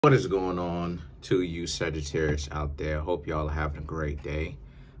What is going on to you Sagittarius out there? Hope y'all are having a great day.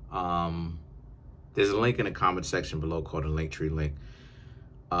 There's a link in the comment section below called a Linktree link.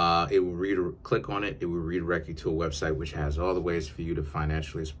 It will click on it. It will redirect you to a website which has all the ways for you to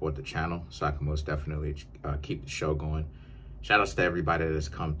financially support the channel, so I can most definitely keep the show going. Shout outs to everybody that has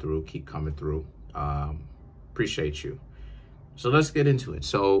come through. Keep coming through. Appreciate you. So let's get into it.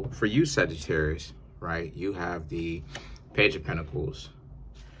 So for you Sagittarius, right, you have the Page of Pentacles,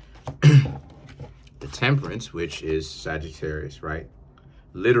 the Temperance, which is Sagittarius, right?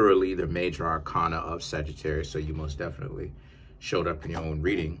 Literally the major arcana of Sagittarius, so you most definitely showed up in your own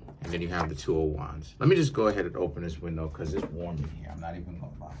reading. And then you have the Two of Wands. Let me just go ahead and open this window because it's warm in here. I'm not even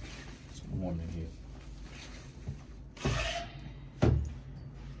gonna lie, it's warm in here.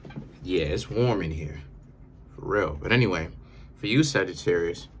 Yeah, it's warm in here, for real. But anyway, for you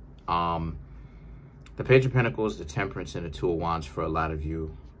Sagittarius, the Page of Pentacles, the Temperance, and the Two of Wands for a lot of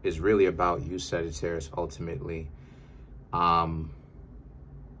you is really about you Sagittarius ultimately. A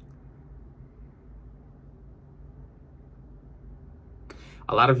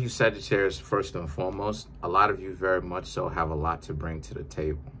lot of you Sagittarius, first and foremost, a lot of you very much so have a lot to bring to the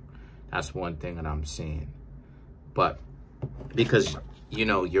table. That's one thing that I'm seeing. But because, you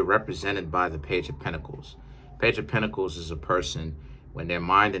know, you're represented by the Page of Pentacles. Page of Pentacles is a person, when their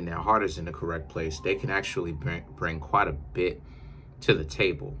mind and their heart is in the correct place, they can actually bring quite a bit to the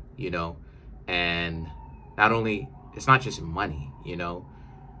table, you know. And not only, it's not just money, you know.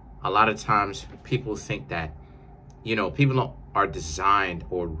 A lot of times people think that, you know, people are designed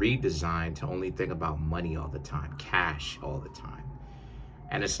or redesigned to only think about money all the time, cash all the time.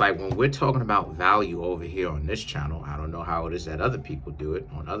 And it's like, when we're talking about value over here on this channel, I don't know how it is that other people do it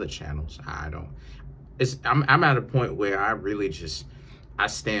on other channels. I'm at a point where I really just, I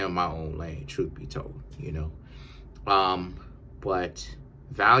stay in my own lane, truth be told, you know. But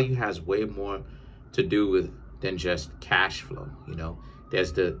value has way more to do with than just cash flow, you know.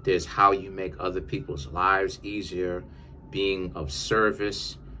 There's how you make other people's lives easier, being of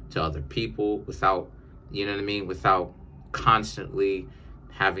service to other people without, you know what I mean, without constantly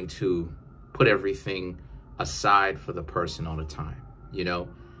having to put everything aside for the person all the time, you know.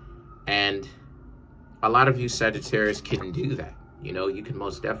 And a lot of you Sagittarius can do that, you know. You can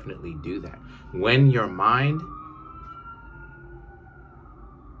most definitely do that when your mind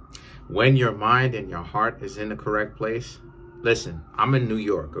and your heart is in the correct place. Listen, I'm in New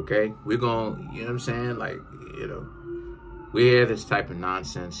York, okay? We're going, you know what I'm saying? Like, you know, we hear this type of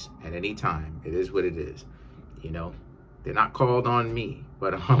nonsense at any time. It is what it is, you know? They're not called on me,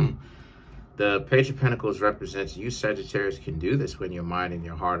 but the Page of Pentacles represents you Sagittarius can do this when your mind and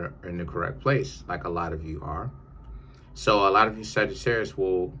your heart are in the correct place, like a lot of you are. So a lot of you Sagittarius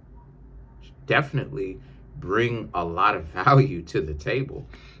will definitely bring a lot of value to the table.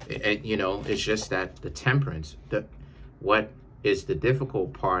 And, you know, it's just that the Temperance, what is the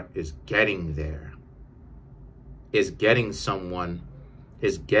difficult part is getting there. Is getting someone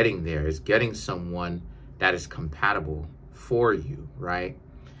that is compatible for you, right?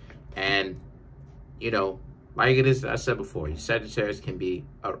 And, you know, like it is, I said before, you Sagittarius can be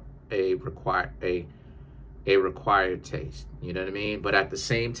a required taste, you know what I mean? But at the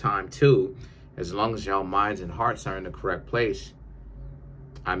same time too, as long as y'all minds and hearts are in the correct place,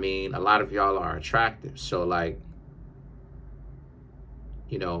 I mean, a lot of y'all are attractive. So like,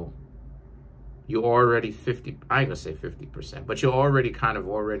 you know, you're already 50, I ain't gonna say 50%, but you're already kind of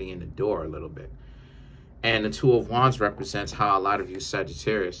already in the door a little bit. And the Two of Wands represents how a lot of you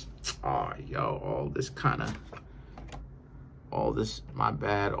Sagittarius, all of this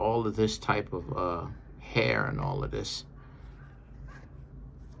type of hair and all of this.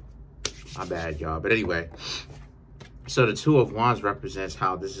 My bad, y'all. But anyway, so the Two of Wands represents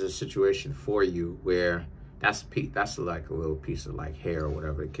how this is a situation for you where that's like a little piece of like hair or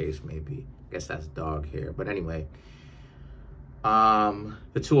whatever the case may be. I guess that's dog hair. But anyway,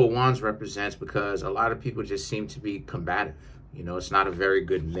 the Two of Wands represents because a lot of people just seem to be combative. You know, it's not a very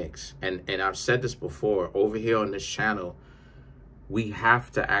good mix. And I've said this before, over here on this channel, we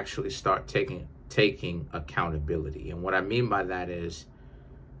have to actually start taking accountability. And what I mean by that is,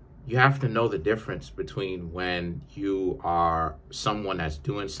 you have to know the difference between when you are someone that's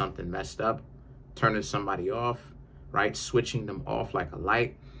doing something messed up, turning somebody off, right? Switching them off like a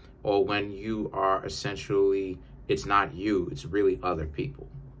light, or when you are essentially, it's not you, it's really other people,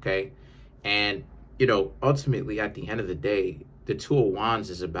 okay? And, you know, ultimately at the end of the day, the Two of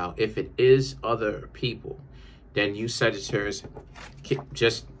Wands is about, if it is other people, then you Sagittarius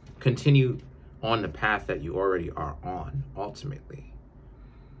just continue on the path that you already are on, ultimately.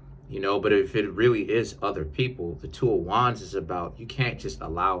 you know. But if it really is other people, the Two of Wands is about, you can't just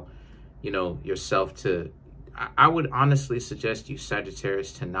allow, you know, yourself to, I would honestly suggest you,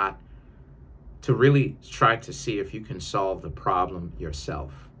 Sagittarius, to really try to see if you can solve the problem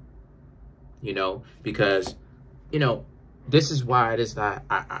yourself, you know, because, you know, this is why it is that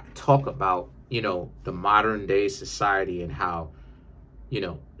I talk about, you know, the modern day society and how, you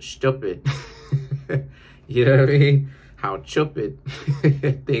know, stupid, you know what I mean? How stupid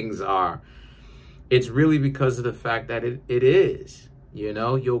things are. It's really because of the fact that it is, you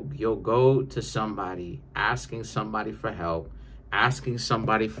know, you'll go to somebody, asking somebody for help, asking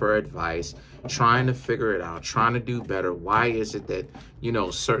somebody for advice, trying to figure it out, trying to do better. Why is it that, you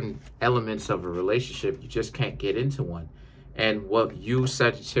know, certain elements of a relationship, you just can't get into one? And what you,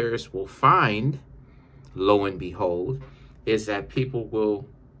 Sagittarius, will find, lo and behold, is that people will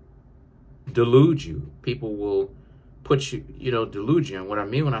delude you. People will put you, you know, delude you. And what I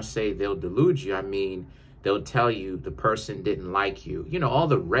mean when I say they'll delude you, I mean they'll tell you the person didn't like you. You know, all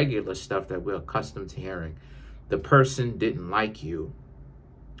the regular stuff that we're accustomed to hearing. The person didn't like you.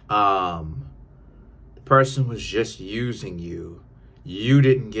 The person was just using you. You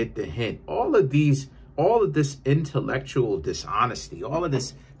didn't get the hint. All of this intellectual dishonesty, all of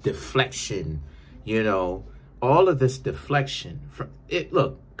this deflection, you know, all of this deflection from it.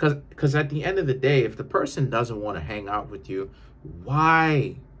 Look, because at the end of the day, if the person doesn't want to hang out with you,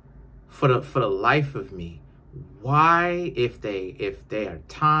 why, for the life of me, why, if their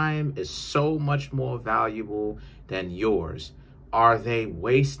time is so much more valuable than yours, are they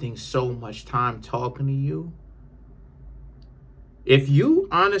wasting so much time talking to you? If you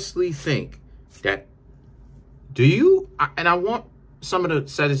honestly think that, and I want some of the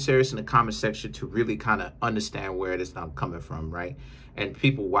Sagittarius in the comment section to really kind of understand where it is that I'm coming from, right? And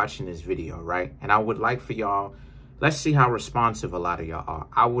people watching this video, right? And I would like for y'all, let's see how responsive a lot of y'all are.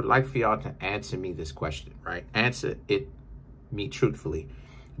 I would like for y'all to answer me this question, right? Answer me truthfully.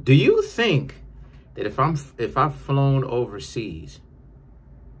 Do you think that if I've flown overseas,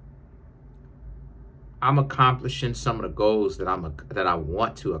 I'm accomplishing some of the goals that I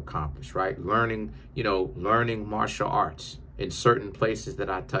want to accomplish, right? Learning martial arts in certain places that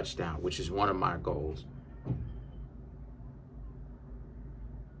I touch down, which is one of my goals.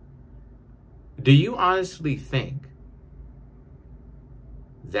 Do you honestly think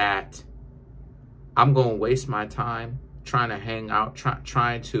that I'm going to waste my time trying to hang out,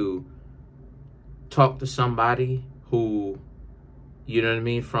 trying to talk to somebody who, you know what I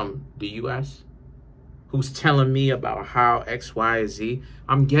mean, from the U.S., who's telling me about how X, Y, Z?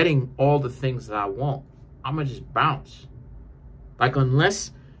 I'm getting all the things that I want. I'm going to just bounce. Like,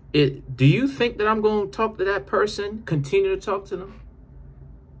 unless do you think that I'm going to talk to that person, continue to talk to them?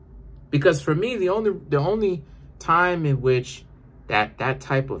 Because for me, the only time in which that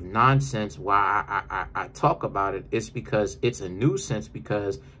type of nonsense, why I talk about it, is because it's a nuisance,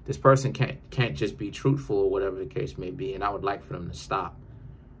 because this person can't just be truthful or whatever the case may be, and I would like for them to stop.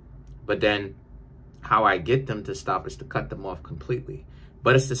 But then how I get them to stop is to cut them off completely.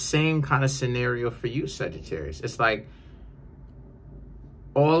 But it's the same kind of scenario for you, Sagittarius. It's like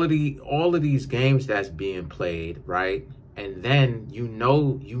all of these games that's being played, right? And then you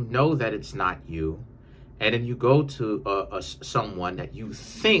know that it's not you. And then you go to someone that you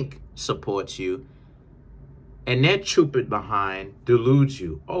think supports you, and they're stupid behind, deludes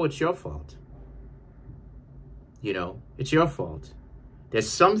you. Oh, it's your fault. You know, it's your fault. There's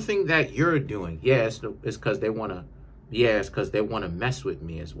something that you're doing. Yeah, it's because they want to. Yeah, it's because they want to mess with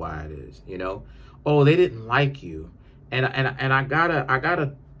me. Is why it is. You know. Oh, they didn't like you, and I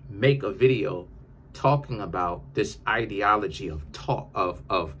gotta make a video talking about this ideology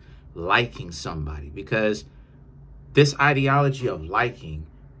of liking somebody, because this ideology of liking,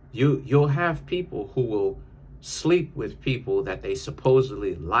 you'll have people who will sleep with people that they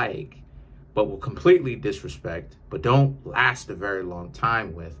supposedly like, but will completely disrespect, but don't last a very long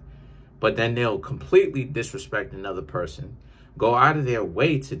time with. But then they'll completely disrespect another person, go out of their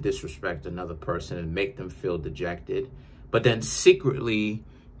way to disrespect another person and make them feel dejected, but then secretly,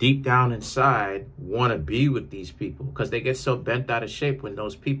 deep down inside, want to be with these people because they get so bent out of shape when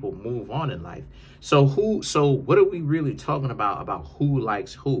those people move on in life. So what are we really talking about who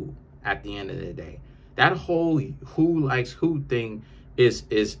likes who at the end of the day? That whole who likes who thing is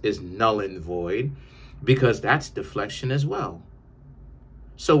null and void, because that's deflection as well.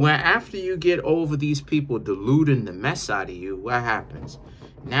 So when after you get over these people deluding the mess out of you, what happens?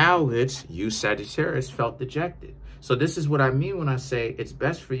 Now it's you, Sagittarius, felt dejected. So this is what I mean when I say it's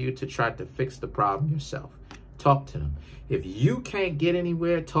best for you to try to fix the problem yourself. Talk to them. If you can't get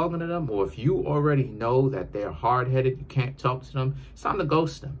anywhere talking to them, or if you already know that they're hard-headed, you can't talk to them, it's time to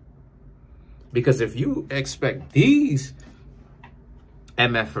ghost them. Because if you expect these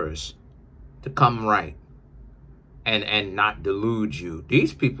MFers to come right and not delude you,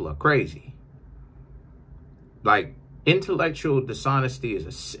 these people are crazy. Like, intellectual dishonesty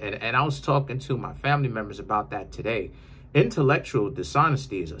is and I was talking to my family members about that today. Intellectual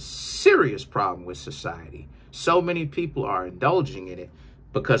dishonesty is a serious problem with society. So many people are indulging in it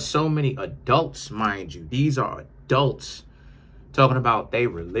because so many adults, mind you, these are adults talking about they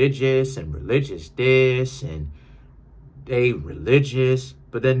religious and religious this and they religious,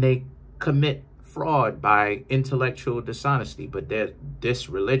 but then they commit fraud by intellectual dishonesty, but they're this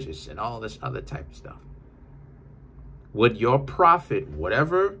religious and all this other type of stuff. Would your prophet,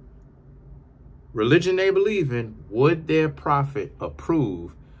 whatever religion they believe in, would their prophet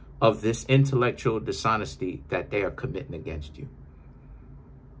approve of this intellectual dishonesty that they are committing against you?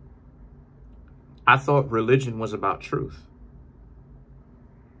 I thought religion was about truth.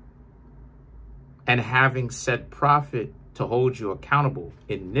 And having said prophet to hold you accountable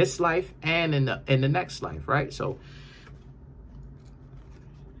in this life and in the next life, right? So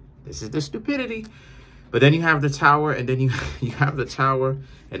this is the stupidity. But then you have the tower, and then you have the tower,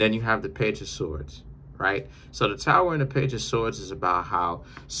 and then you have the Page of Swords, right? So the tower and the Page of Swords is about how,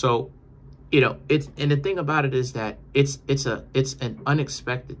 so, you know, and the thing about it is that it's an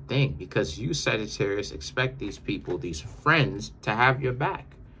unexpected thing, because you, Sagittarius, expect these people, these friends, to have your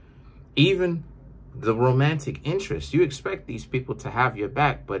back. Even the romantic interest, you expect these people to have your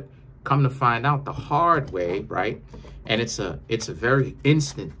back, but come to find out the hard way, right? And it's a very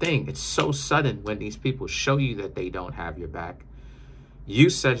instant thing. It's so sudden when these people show you that they don't have your back. You,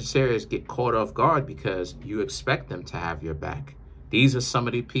 Sagittarius, get caught off guard because you expect them to have your back. These are some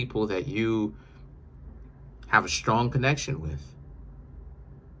of the people that you have a strong connection with.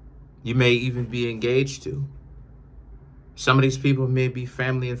 You may even be engaged to. Some of these people may be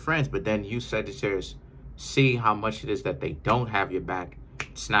family and friends, but then you, Sagittarius, see how much it is that they don't have your back.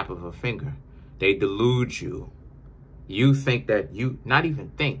 Snap of a finger. They delude you. You think that you, not even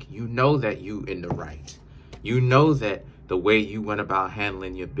think, you know that you in the right. You know that the way you went about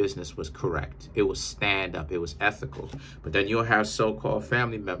handling your business was correct. It was stand up. It was ethical. But then you'll have so-called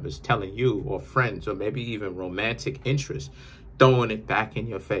family members telling you, or friends, or maybe even romantic interests, throwing it back in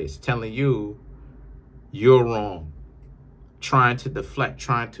your face, telling you you're wrong, trying to deflect,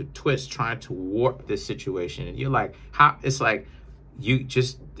 trying to twist, trying to warp this situation. And you're like, how? It's like,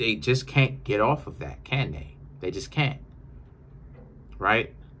 they just can't get off of that, can they? They just can't,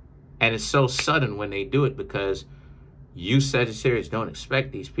 right? And it's so sudden when they do it because you, Sagittarius, don't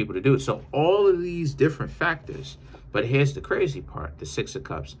expect these people to do it. So all of these different factors, but here's the crazy part, the Six of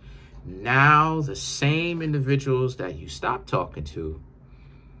Cups. Now the same individuals that you stopped talking to,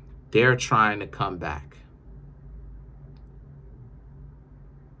 they're trying to come back.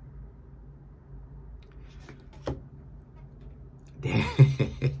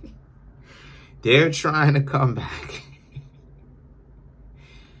 They're trying to come back.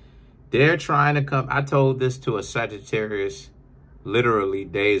 They're trying to come. I told this to a Sagittarius literally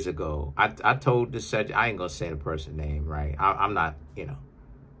days ago. I told this Sagittarius, I ain't going to say the person's name, right? I'm not,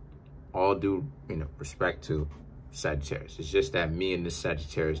 all due, respect to Sagittarius. It's just that me and the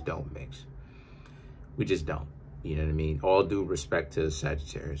Sagittarius don't mix. We just don't. You know what I mean? All due respect to the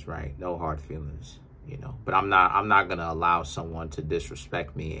Sagittarius, right? No hard feelings. But I'm not gonna allow someone to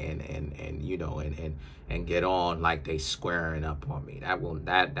disrespect me and get on like they squaring up on me. Not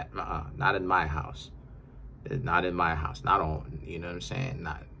in my house. Not in my house. Not on, you know what I'm saying?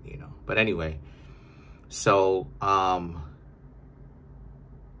 Not, But anyway, so I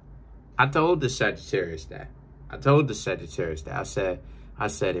told the Sagittarius that. I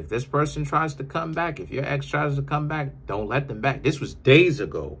said, if this person tries to come back, if your ex tries to come back, don't let them back. This was days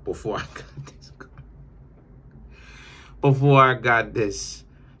ago before I got this.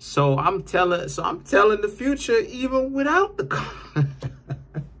 So I'm telling the future even without the car.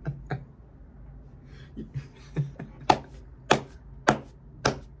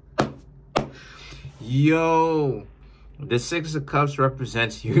 Yo, the Six of Cups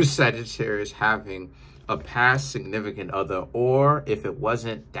represents you, Sagittarius, having a past significant other, or if it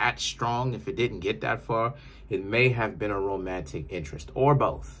wasn't that strong, if it didn't get that far, it may have been a romantic interest, or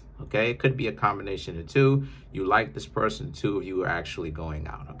both. Okay, it could be a combination of two. You like this person, two of you are actually going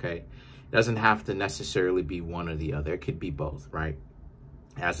out, okay? It doesn't have to necessarily be one or the other. It could be both, right?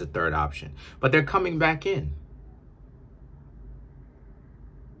 As a third option. But they're coming back in.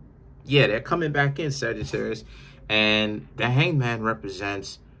 Yeah, they're coming back in, Sagittarius. And the Hangman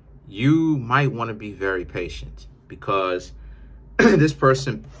represents you might want to be very patient because this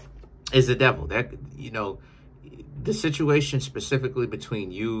person is the devil. That, the situation specifically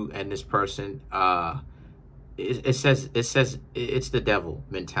between you and this person, it says it's the devil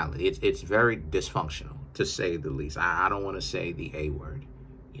mentality. It's very dysfunctional, to say the least. I don't want to say the A word,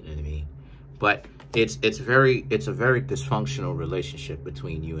 you know what I mean? But it's a very dysfunctional relationship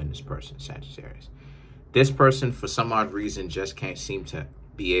between you and this person, Sagittarius. This person, for some odd reason, just can't seem to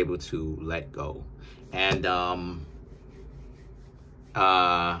be able to let go. And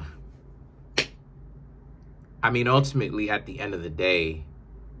I mean, ultimately, at the end of the day,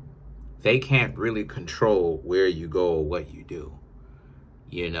 they can't really control where you go or what you do,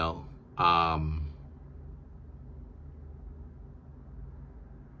 you know?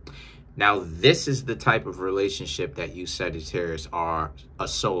 Now, this is the type of relationship that you Sagittarius are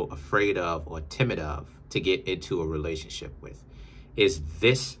so afraid of or timid of to get into a relationship with, is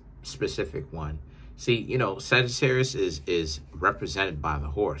this specific one. See, you know, Sagittarius is represented by the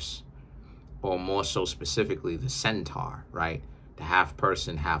horse, or more so specifically the centaur, right? The half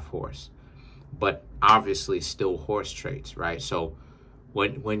person, half horse, but obviously still horse traits, right? So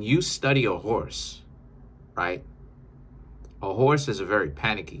when you study a horse, right? A horse is a very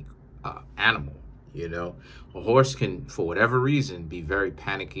panicky animal, you know? A horse can, for whatever reason, be very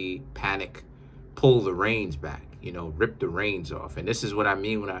panicky, pull the reins back, you know, rip the reins off. And this is what I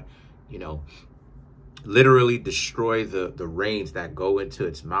mean when I, you know, literally destroy the reins that go into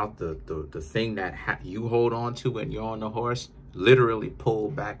its mouth, the thing that you hold on to when you're on the horse, literally pull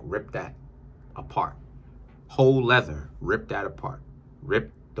back, rip that apart. Whole leather, rip that apart.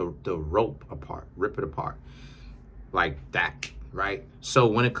 Rip the rope apart, rip it apart. Like that, right? So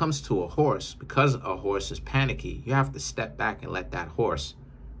when it comes to a horse, because a horse is panicky, you have to step back and let that horse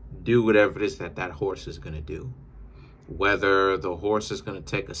do whatever it is that horse is going to do. Whether the horse is going to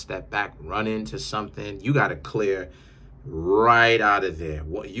take a step back, run into something, you got to clear right out of there.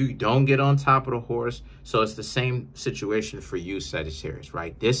 You don't get on top of the horse. So it's the same situation for you, Sagittarius,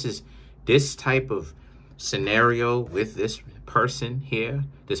 right? This type of scenario with this person here,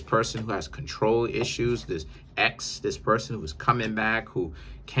 this person who has control issues, this person who's coming back, who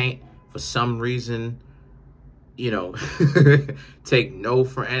can't, for some reason, you know, take no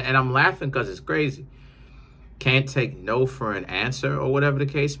for, and I'm laughing because it's crazy. Can't take no for an answer or whatever the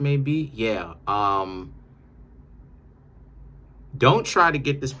case may be. Yeah. Don't try to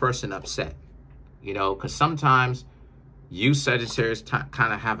get this person upset, you know, because sometimes you Sagittarius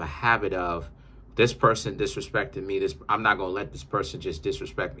kind of have a habit of, this person disrespected me. I'm not going to let this person just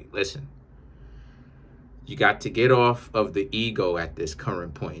disrespect me. Listen, you got to get off of the ego at this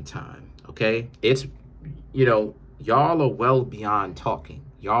current point in time. Okay. It's, you know, y'all are well beyond talking.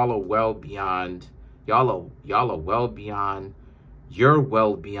 Y'all are well beyond, you're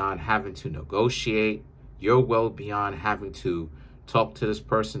well beyond having to negotiate. You're well beyond having to talk to this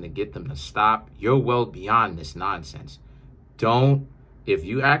person to get them to stop. You're well beyond this nonsense. If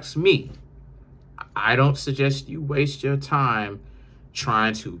you ask me, I don't suggest you waste your time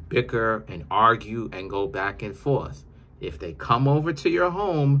trying to bicker and argue and go back and forth. If they come over to your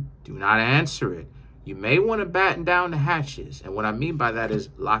home, do not answer it. You may want to batten down the hatches. And what I mean by that is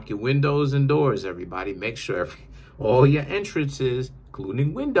lock your windows and doors, everybody. Make sure all your entrances,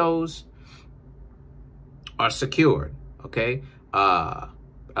 including windows, are secured, okay?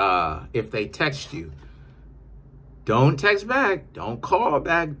 If they text you, don't text back. Don't call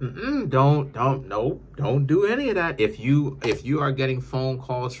back. Don't do any of that. If you are getting phone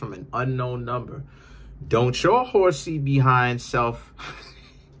calls from an unknown number, don't your horsey behind self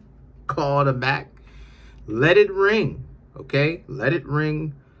call them back. Let it ring, okay? Let it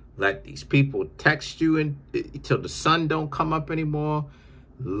ring. Let these people text you until the sun don't come up anymore.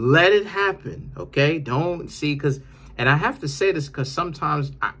 Let it happen, okay? Don't see, and I have to say this because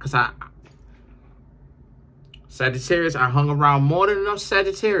sometimes, Sagittarius, I hung around more than enough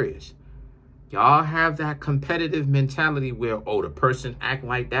Sagittarius. Y'all have that competitive mentality where, oh, the person act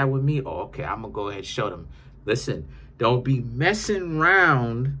like that with me. Oh, okay, I'm going to go ahead and show them. Listen, don't be messing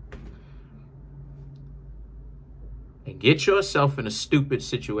around and get yourself in a stupid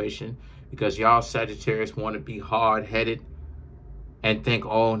situation because y'all Sagittarius want to be hard-headed and think,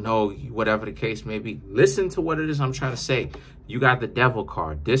 oh, no, whatever the case may be. Listen to what it is I'm trying to say. You got the devil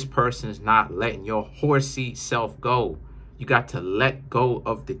card. This person is not letting your horsey self go. You got to let go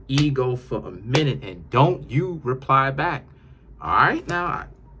of the ego for a minute and don't you reply back. All right? Now, I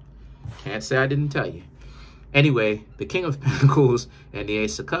can't say I didn't tell you. Anyway, the King of Pentacles and the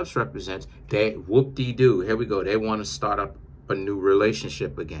Ace of Cups represents, they whoop-de-doo. Here we go. They want to start up a new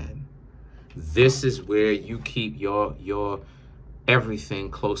relationship again. This is where you keep your everything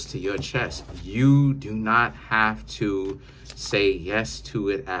close to your chest. You do not have to say yes to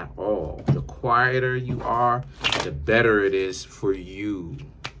it at all. The quieter you are, the better it is for you.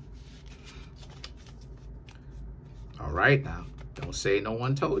 All right, now, don't say no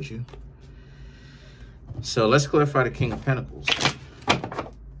one told you. So let's clarify the King of Pentacles.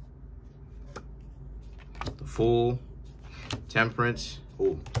 The Fool, Temperance,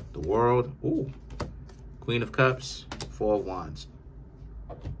 ooh, the World, ooh, Queen of Cups, Four of Wands.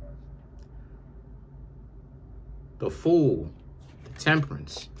 The Fool, the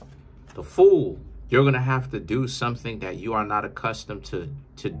Temperance, the Fool, you're going to have to do something that you are not accustomed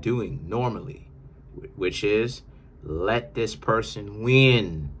to doing normally, which is let this person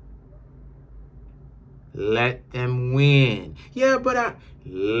win. Let them win. Yeah, but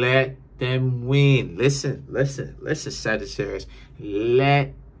let them win. Listen, Sagittarius.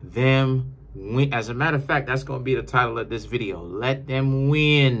 Let them win. As a matter of fact, that's going to be the title of this video. Let them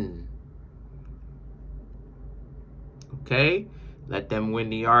win. Okay? Let them win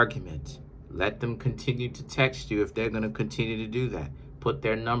the argument. Let them continue to text you if they're going to continue to do that. Put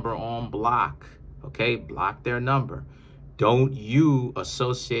their number on block. Okay? Block their number. Don't you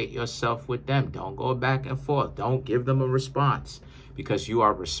associate yourself with them. Don't go back and forth. Don't give them a response, because you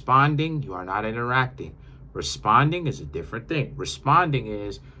are responding. You are not interacting. Responding is a different thing. Responding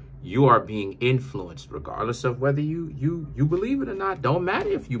is you are being influenced, regardless of whether you believe it or not. Don't matter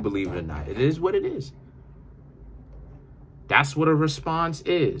if you believe it or not. It is what it is. That's what a response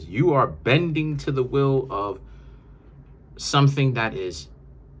is. You are bending to the will of something that is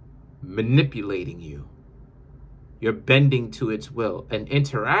manipulating you. You're bending to its will. An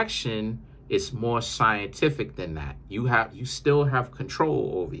interaction is more scientific than that. You still have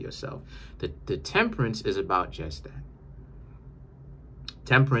control over yourself. The temperance is about just that.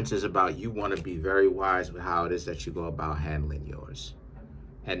 Temperance is about you want to be very wise with how it is that you go about handling yours.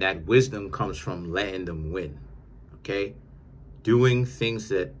 And that wisdom comes from letting them win. Okay? Doing things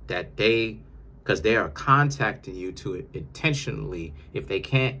that they, because they are contacting you to intentionally, if they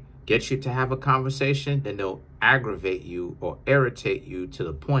can't get you to have a conversation, then they'll aggravate you or irritate you to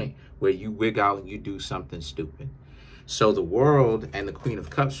the point where you wig out and you do something stupid. So the World and the Queen of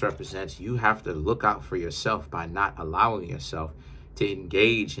Cups represents you have to look out for yourself by not allowing yourself to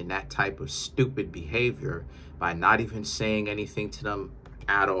engage in that type of stupid behavior, by not even saying anything to them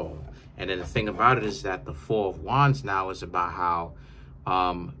at all. And then the thing about it is that the Four of Wands now is about how,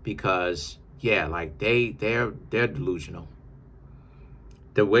 because yeah, like they're delusional.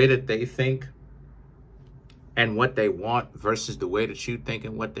 The way that they think and what they want versus the way that you think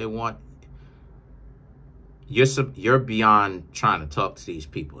and what they want, you're beyond trying to talk to these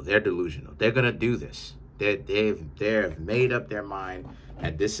people. They're delusional. They're gonna do this. They've made up their mind,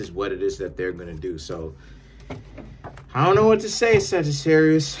 and this is what it is that they're gonna do. So I don't know what to say,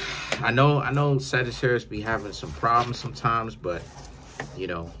 Sagittarius. I know Sagittarius be having some problems sometimes, but you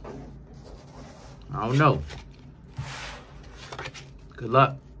know, I don't know. Good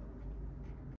luck.